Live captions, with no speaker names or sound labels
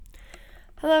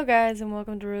Hello, guys, and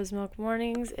welcome to Rose Milk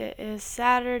Mornings. It is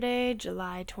Saturday,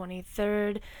 July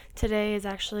 23rd. Today is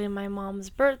actually my mom's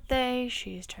birthday.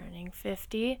 She's turning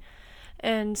 50.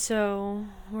 And so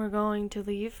we're going to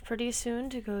leave pretty soon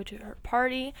to go to her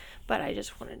party. But I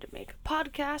just wanted to make a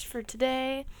podcast for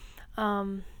today.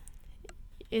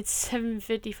 It's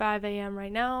 7:55 a.m.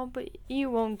 right now, but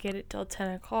you won't get it till 10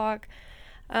 o'clock.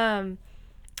 I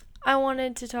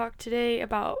wanted to talk today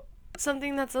about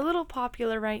something that's a little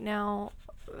popular right now,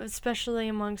 especially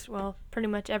amongst, pretty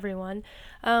much everyone,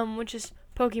 which is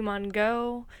Pokemon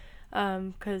GO,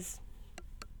 because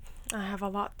I have a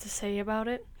lot to say about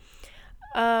it.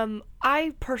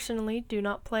 I personally do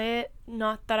not play it.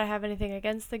 Not that I have anything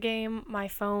against the game. My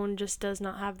phone just does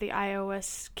not have the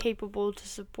iOS capable to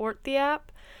support the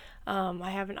app.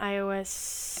 I have an iOS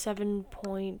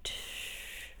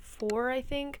 7.4, I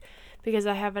think, because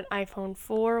I have an iPhone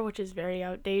 4, which is very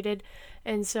outdated,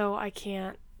 and so I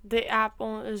can't. The app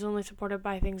is only supported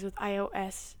by things with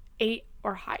iOS 8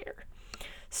 or higher,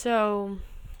 so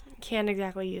can't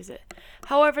exactly use it.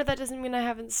 However, that doesn't mean I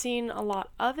haven't seen a lot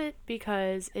of it,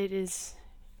 because it is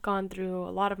gone through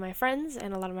a lot of my friends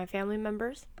and a lot of my family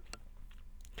members.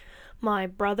 My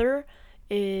brother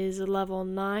is level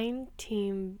 9,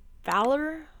 Team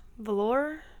Valor,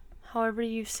 however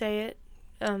you say it,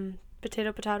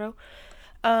 potato.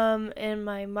 And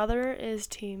my mother is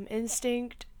Team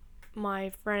Instinct. My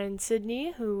friend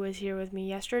Sydney, who was here with me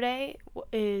yesterday,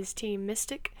 is Team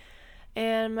Mystic.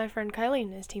 And my friend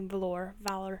Kylene is Team Valor.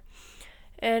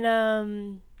 And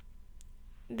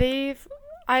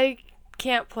I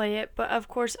can't play it, but of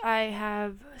course I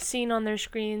have seen on their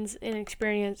screens and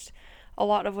experienced a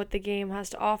lot of what the game has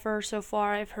to offer. So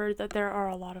far, I've heard that there are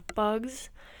a lot of bugs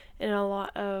and a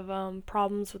lot of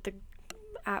problems with the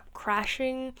app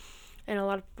crashing, and a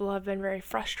lot of people have been very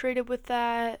frustrated with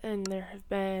that, and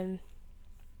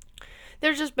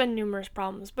there's just been numerous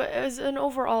problems. But as an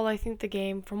overall, I think the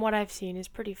game, from what I've seen, is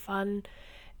pretty fun,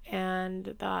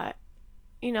 and that,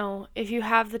 if you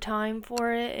have the time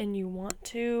for it and you want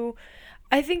to,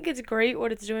 I think it's great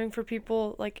what it's doing for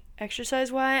people, like,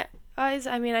 exercise-wise.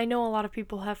 I mean, I know a lot of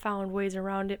people have found ways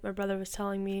around it. My brother was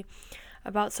telling me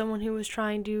about someone who was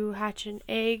trying to hatch an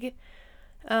egg.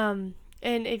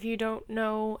 And if you don't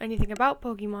know anything about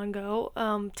Pokemon Go,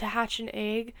 to hatch an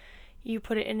egg, you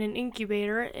put it in an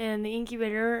incubator, and the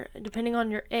incubator, depending on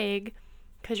your egg,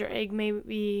 because your egg may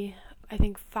be, I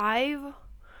think, 5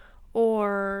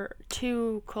 or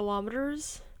 2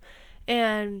 kilometers,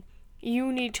 and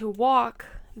you need to walk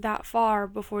that far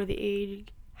before the egg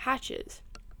hatches,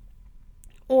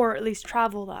 or at least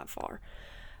travel that far.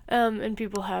 And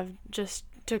people have just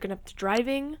taken up to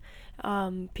driving.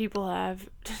 People have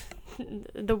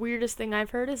the weirdest thing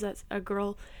I've heard is that a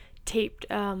girl taped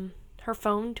her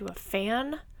phone to a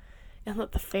fan and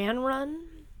let the fan run.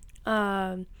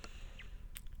 And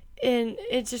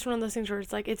it's just one of those things where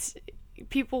it's like,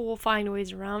 people will find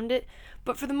ways around it,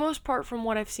 but for the most part, from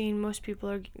what I've seen, most people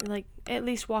are like at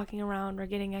least walking around or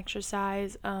getting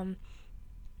exercise.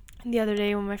 The other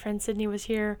day when my friend Sydney was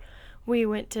here, we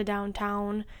went to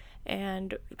downtown,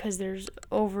 and because there's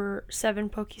over 7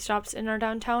 Pokestops in our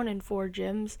downtown and 4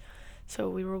 gyms, so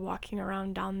we were walking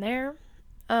around down there.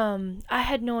 I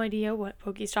had no idea what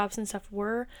Pokestops and stuff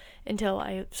were until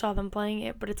I saw them playing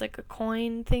it, but it's like a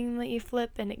coin thing that you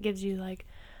flip, and it gives you like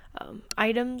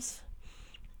items,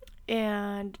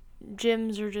 and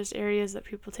gyms are just areas that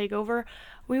people take over.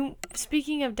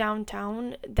 Speaking of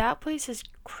downtown, that place is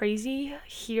crazy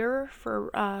here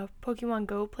for Pokemon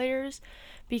Go players,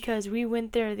 because we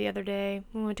went there the other day.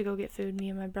 We went to go get food, me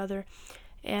and my brother,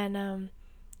 and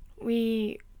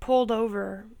we pulled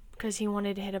over because he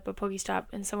wanted to hit up a Pokestop,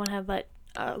 and someone had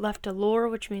left a lure,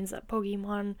 which means that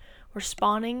Pokemon were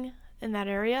spawning in that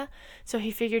area. So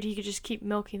he figured he could just keep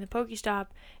milking the Pokestop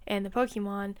and the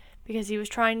Pokemon, because he was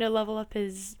trying to level up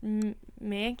his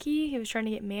Mankey. He was trying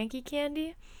to get Mankey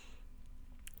candy.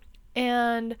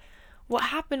 And what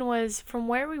happened was, from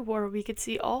where we were, we could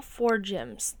see all 4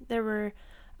 gyms. There were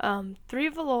 3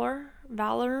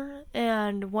 Valor,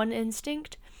 and 1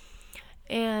 Instinct.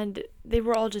 And they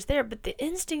were all just there. But the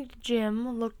Instinct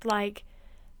gym looked like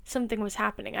something was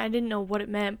happening. I didn't know what it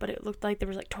meant, but it looked like there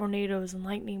was like tornadoes and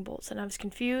lightning bolts, and I was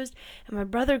confused. And my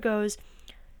brother goes,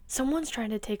 someone's trying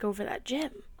to take over that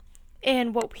gym.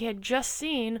 And what we had just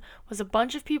seen was a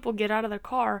bunch of people get out of their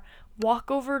car,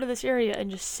 walk over to this area, and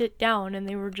just sit down, and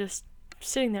they were just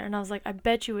sitting there. And I was like, I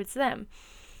bet you it's them.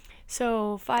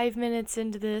 So 5 minutes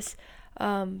into this,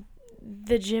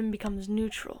 the gym becomes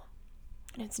neutral.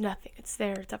 It's nothing. It's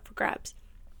there. It's up for grabs.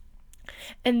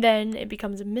 And then it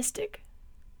becomes a Mystic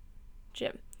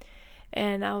gym.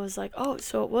 And I was like, oh,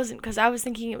 so it wasn't, because I was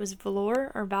thinking it was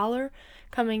Valor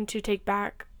coming to take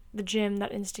back the gym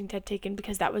that Instinct had taken,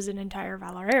 because that was an entire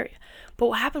Valor area. But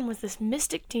what happened was this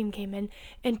Mystic team came in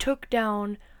and took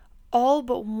down all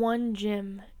but one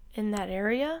gym in that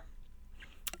area.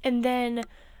 And then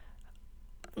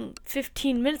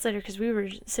 15 minutes later, because we were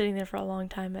sitting there for a long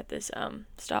time at this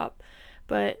stop,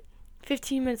 but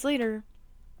 15 minutes later,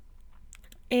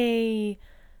 a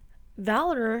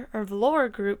Valor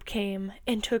group came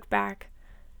and took back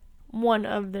one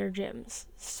of their gyms.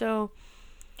 So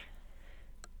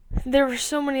there were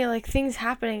so many like things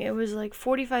happening. It was like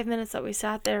 45 minutes that we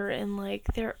sat there, and like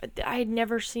I had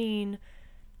never seen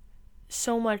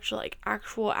so much like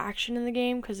actual action in the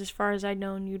game, because as far as I'd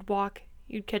known, you'd walk,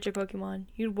 you'd catch a Pokemon,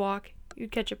 you'd walk,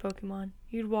 you'd catch a Pokemon,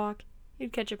 you'd walk,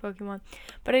 you'd catch a Pokemon.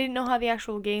 But I didn't know how the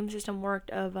actual game system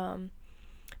worked of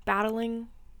battling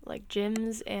like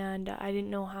gyms, and I didn't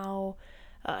know how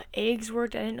eggs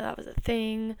worked. I didn't know that was a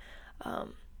thing. I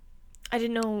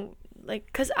didn't know, like,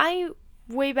 because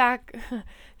way back,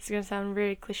 it's going to sound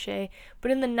very cliche,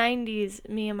 but in the 90s,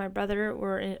 me and my brother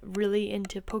were really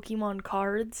into Pokemon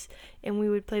cards, and we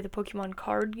would play the Pokemon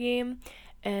card game,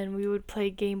 and we would play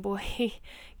the Game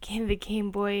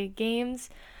Boy games.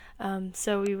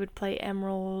 So we would play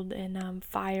Emerald and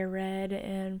Fire Red,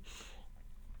 and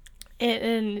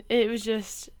it was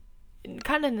just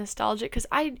kind of nostalgic, because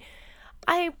I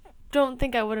don't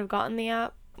think I would have gotten the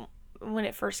app when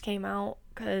it first came out,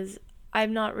 because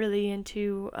I'm not really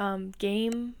into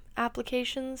game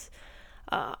applications.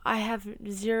 I have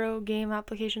 0 game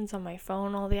applications on my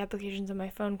phone. All the applications on my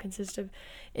phone consist of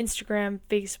Instagram,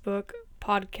 Facebook,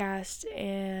 podcast,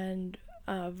 and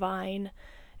Vine,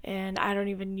 and I don't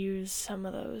even use some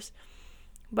of those.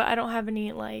 But I don't have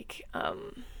any, like, I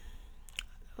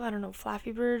don't know,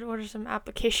 Flappy Bird. What are some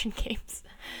application games?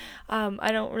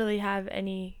 I don't really have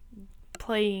any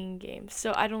playing games,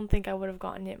 so I don't think I would have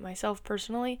gotten it myself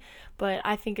personally, but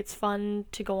I think it's fun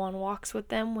to go on walks with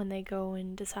them when they go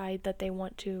and decide that they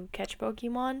want to catch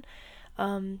Pokemon.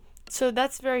 So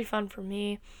that's very fun for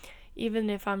me,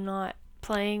 even if I'm not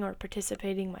playing or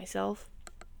participating myself.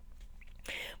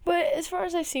 But as far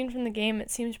as I've seen from the game,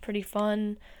 it seems pretty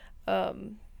fun. I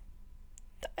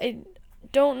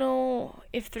don't know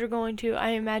if they're going to, I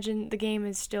imagine the game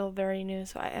is still very new,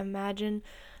 so I imagine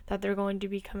that they're going to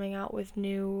be coming out with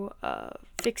new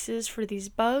fixes for these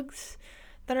bugs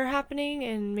that are happening,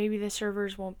 and maybe the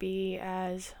servers won't be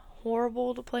as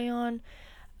horrible to play on.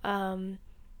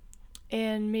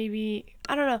 And maybe,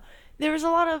 I don't know, there was a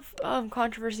lot of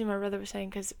controversy my brother was saying,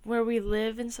 because where we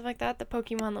live and stuff like that, the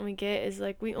Pokemon that we get is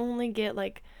like, we only get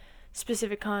like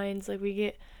specific kinds. Like we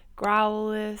get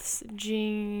Growlithe,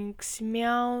 Jinx,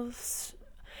 Meowth,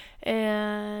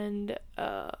 and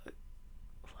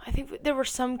I think there were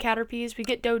some Caterpies. We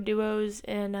get Doduos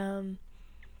and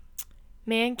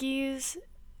Mankeys,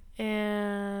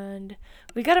 and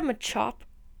we got a Machop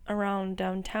around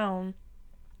downtown,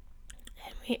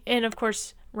 and of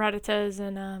course Rattatas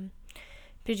and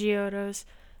Pidgeotos.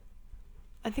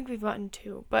 I think we've gotten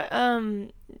 2, but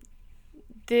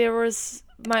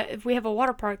we have a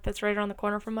water park that's right around the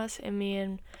corner from us, and me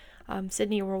and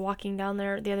Sydney were walking down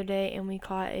there the other day, and we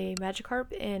caught a Magikarp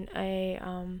and a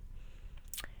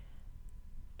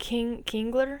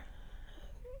Kingler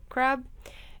crab,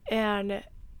 and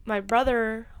my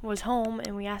brother was home,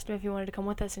 and we asked him if he wanted to come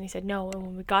with us, and he said no. And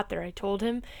when we got there, I told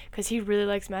him, because he really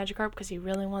likes Magikarp, because he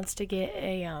really wants to get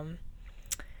a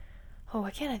why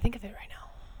can't I think of it right now?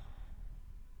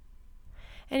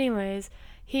 Anyways,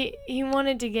 he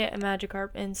wanted to get a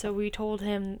Magikarp, and so we told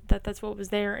him that that's what was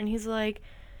there, and he's like,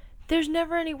 there's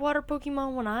never any water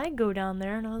Pokemon when I go down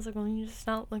there. And I was like, well, you're just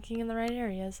not looking in the right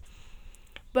areas.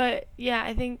 But yeah,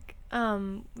 I think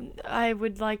I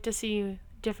would like to see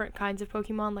different kinds of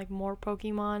Pokemon, like more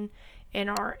Pokemon in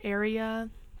our area.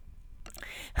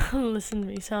 Listen to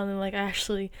me sounding like I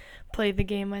actually played the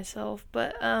game myself,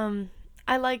 but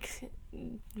I like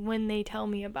when they tell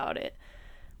me about it,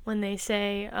 when they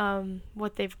say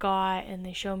what they've got, and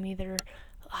they show me their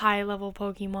high level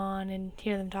Pokemon and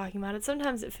hear them talking about it.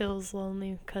 Sometimes it feels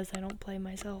lonely because I don't play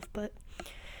myself, but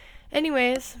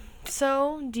anyways,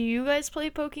 so do you guys play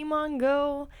Pokemon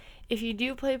Go? If you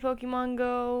do play Pokemon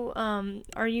Go,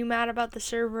 are you mad about the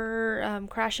server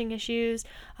crashing issues?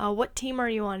 What team are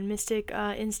you on? Mystic,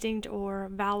 Instinct, or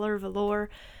Valor?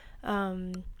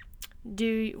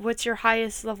 What's your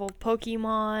highest level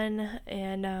Pokemon?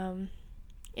 And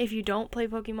if you don't play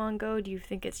Pokemon Go, do you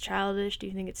think it's childish? Do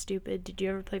you think it's stupid? Did you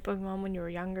ever play Pokemon when you were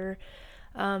younger?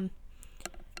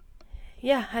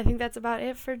 Yeah, I think that's about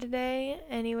it for today.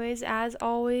 Anyways, as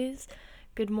always,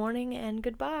 good morning and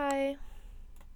goodbye.